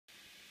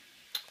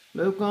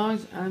Hello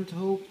guys, and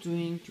hope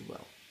doing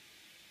well.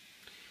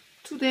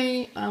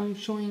 Today I'm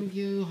showing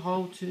you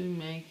how to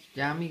make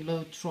dummy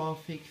load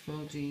traffic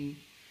for the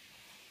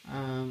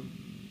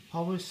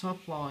power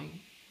supply,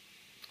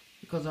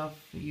 because of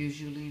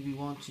usually we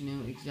want to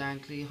know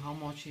exactly how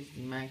much is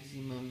the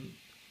maximum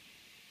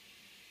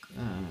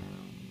um,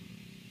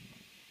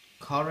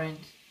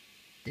 current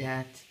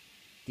that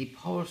the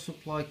power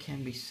supply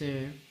can be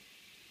served.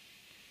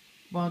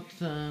 But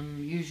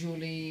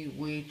usually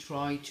we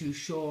try to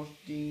short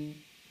the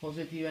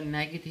positive and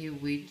negative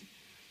with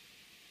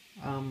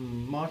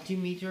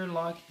multimeter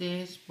like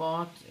this,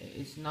 but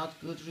it's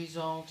not good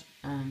result.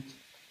 And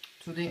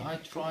today I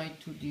tried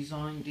to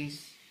design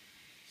this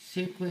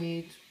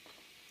circuit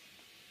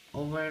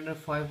over the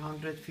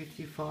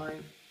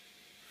 555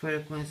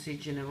 frequency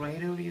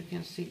generator. You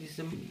can see this is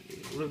a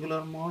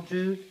regular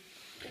module,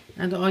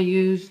 and I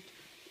used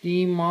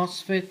the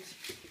MOSFET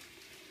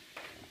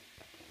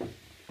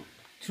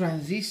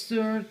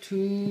transistor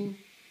to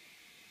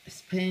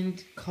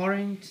spend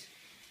current.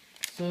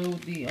 So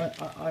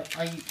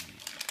I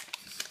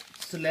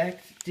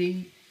select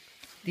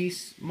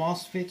this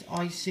MOSFET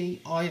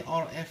IC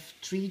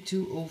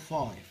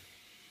IRF3205.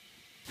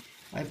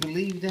 I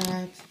believe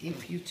that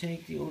if you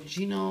take the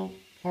original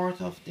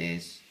part of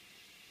this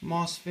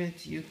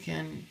MOSFET, you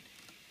can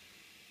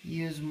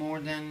use more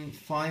than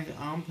 5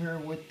 ampere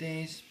with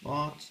this,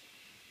 but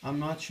I'm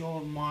not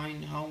sure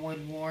mine how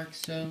it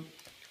works, so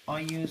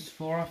I use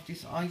 4 of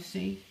this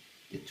IC,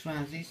 the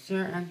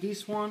transistor, and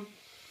this one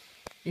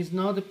is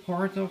not a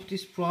part of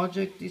this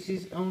project. This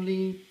is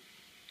only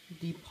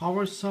the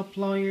power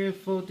supplier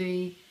for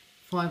the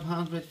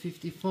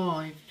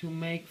 555 to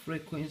make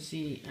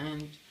frequency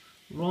and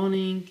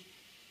running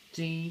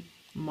the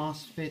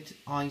MOSFET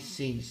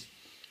ICs.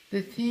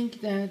 The thing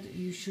that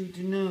you should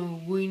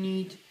know, we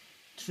need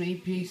 3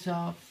 pieces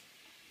of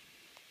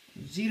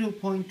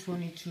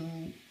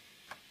 0.22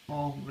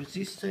 ohm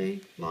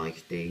resistor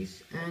like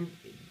this, and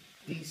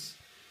these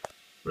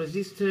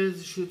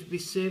resistors should be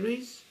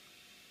series.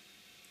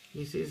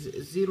 This is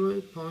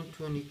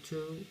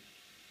 0.22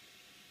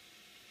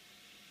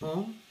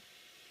 ohm,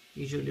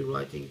 usually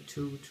writing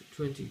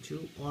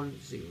 222 on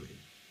 0.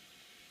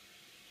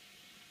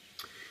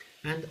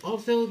 And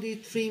also the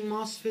 3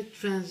 MOSFET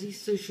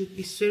transistors should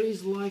be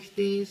series like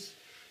this,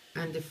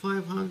 and the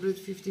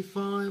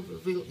 555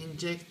 will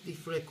inject the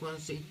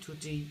frequency to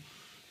the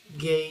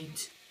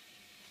gate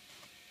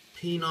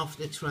pin of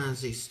the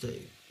transistor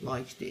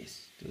like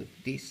this, to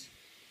this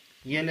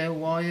yellow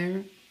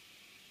wire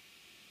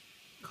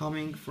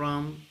coming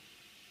from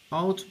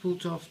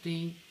output of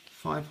the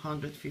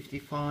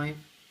 555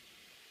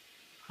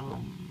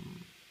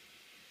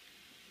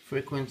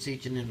 frequency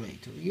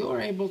generator. You are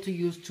able to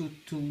use two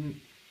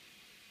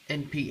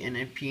NP and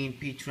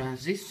PNP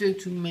transistor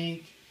to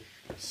make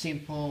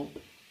simple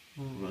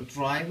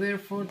driver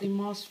for the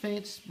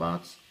MOSFETs,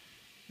 but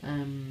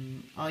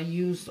I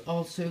used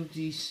also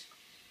this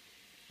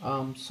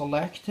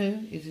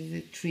selector. It is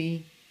a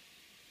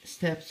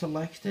 3-step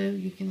selector,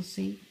 you can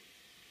see,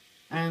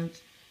 and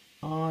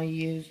I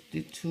used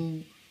the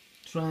 2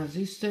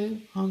 transistor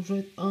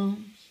 100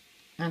 ohms,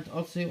 and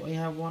also I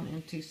have one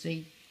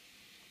MTC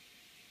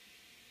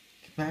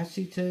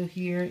capacitor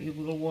here. It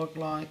will work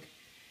like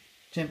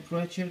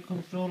temperature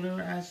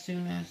controller. As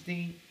soon as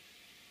the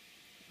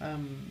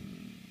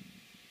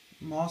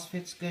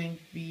MOSFET's going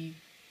to be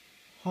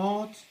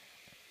hot,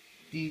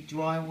 the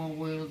driver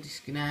will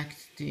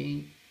disconnect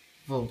the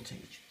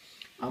voltage.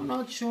 I'm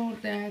not sure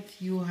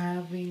that you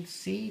haven't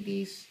seen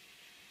this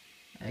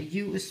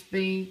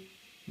USB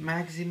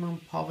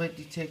maximum power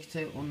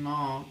detector or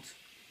not,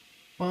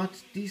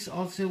 but this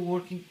also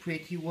working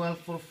pretty well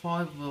for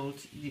 5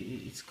 volts.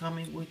 It's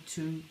coming with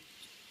 2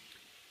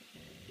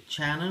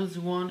 channels.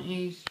 One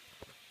is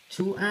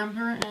 2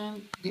 ampere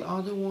and the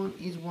other one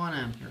is 1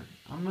 ampere.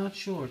 I'm not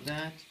sure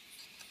that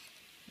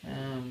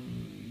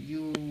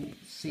you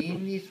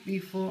seen this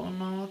before or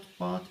not,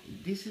 but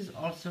this is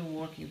also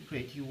working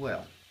pretty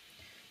well.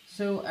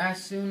 So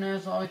as soon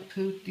as I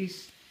put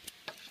this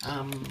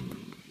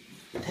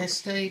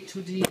tester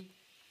to the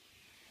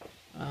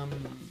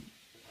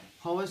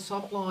power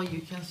supply,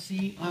 you can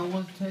see I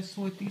will test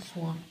with this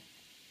one.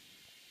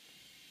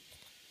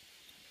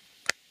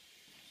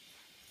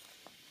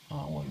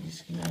 I will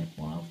disconnect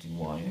one of the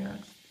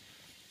wires.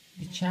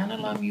 The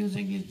channel I'm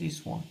using is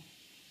this one,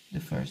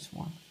 the first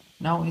one.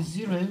 Now it's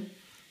 0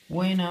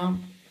 when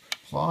I'm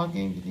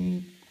plugging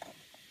the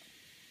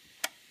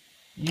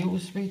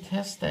USB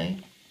tester.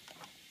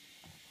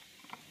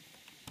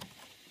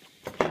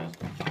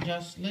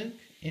 Just look,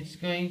 it's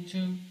going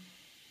to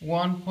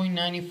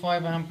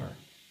 1.95 ampere.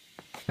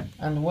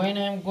 And when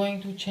I'm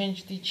going to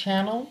change the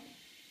channel,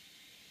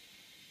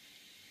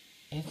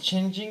 it's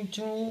changing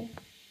to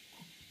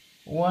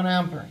 1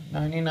 ampere,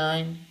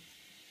 0.99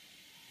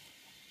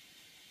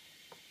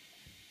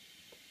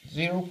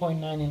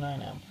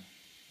 ampere,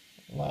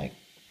 like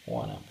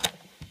 1 ampere.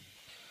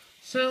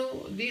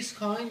 So this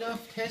kind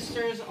of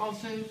tester is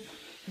also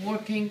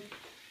working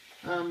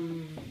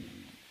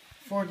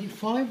for the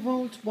 5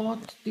 volt,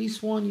 but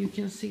this one you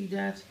can see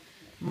that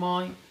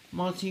my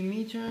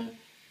multimeter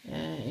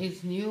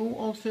is new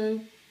also,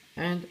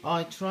 and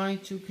I try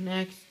to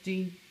connect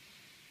the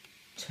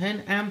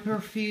 10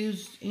 ampere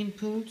fused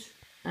input,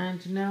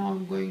 and now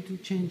I'm going to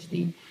change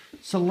the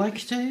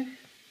selector.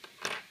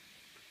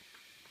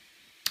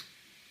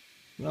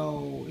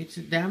 So it's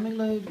a dummy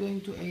load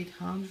going to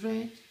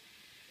 800,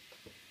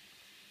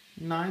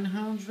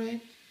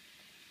 900,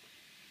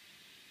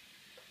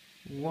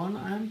 1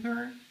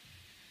 ampere.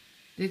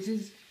 This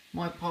is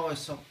my power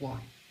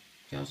supply.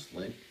 Just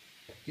look.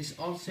 This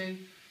also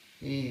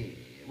a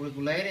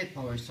regulated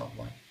power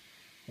supply.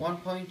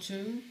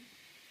 1.2.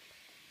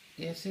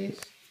 This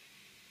is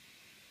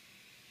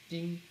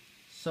the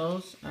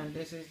source and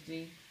this is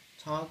the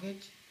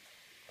target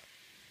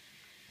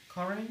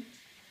current.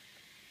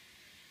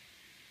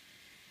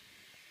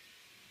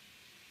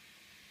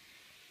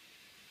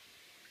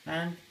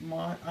 And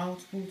my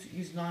output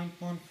is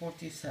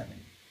 9.47.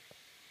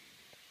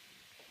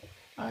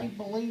 I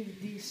believe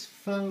this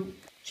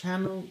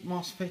 4-channel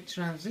MOSFET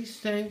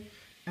transistor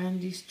and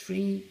these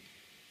 3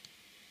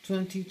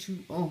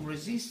 22 ohm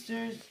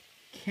resistors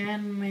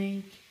can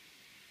make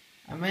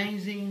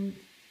amazing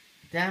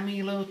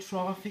dummy low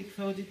traffic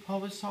for the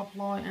power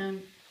supply,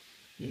 and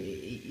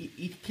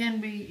it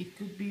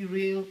could be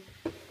real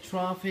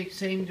traffic,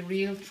 same the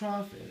real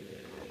traffic,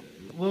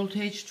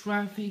 voltage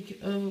traffic,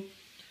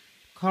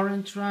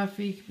 current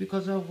traffic,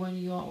 because of when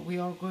we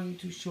are going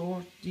to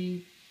short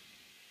the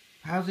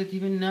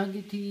positive and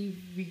negative,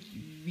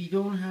 we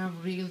don't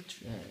have real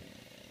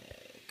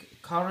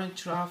current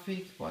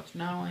traffic, but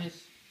now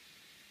it's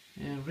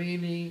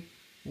really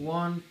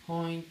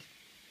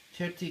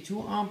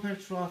 1.32 ampere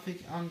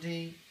traffic on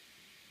the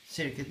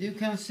circuit. You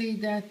can see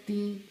that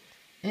the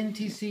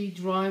NTC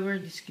driver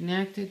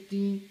disconnected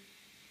the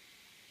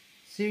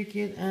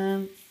circuit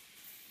and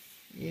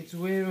it's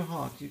very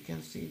hot. You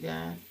can see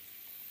that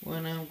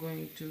when I'm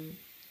going to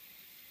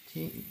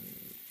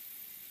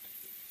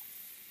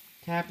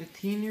tap the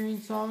thinner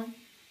inside,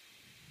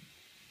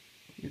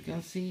 you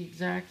can see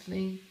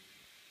exactly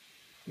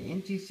the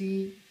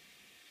NTC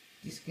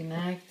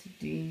disconnect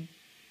the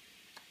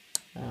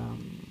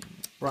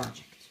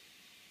project.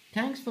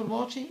 Thanks for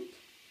watching.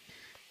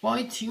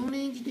 By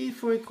tuning the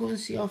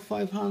frequency of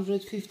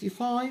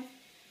 555,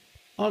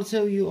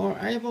 also you are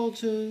able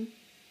to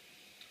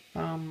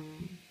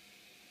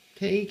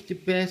take the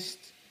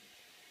best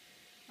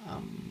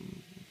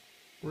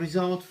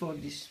result for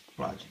this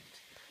project.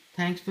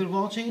 Thanks for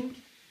watching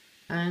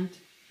and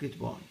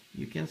goodbye.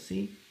 You can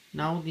see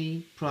now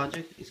the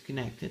project is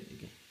connected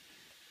again.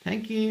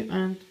 Thank you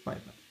and bye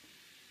bye.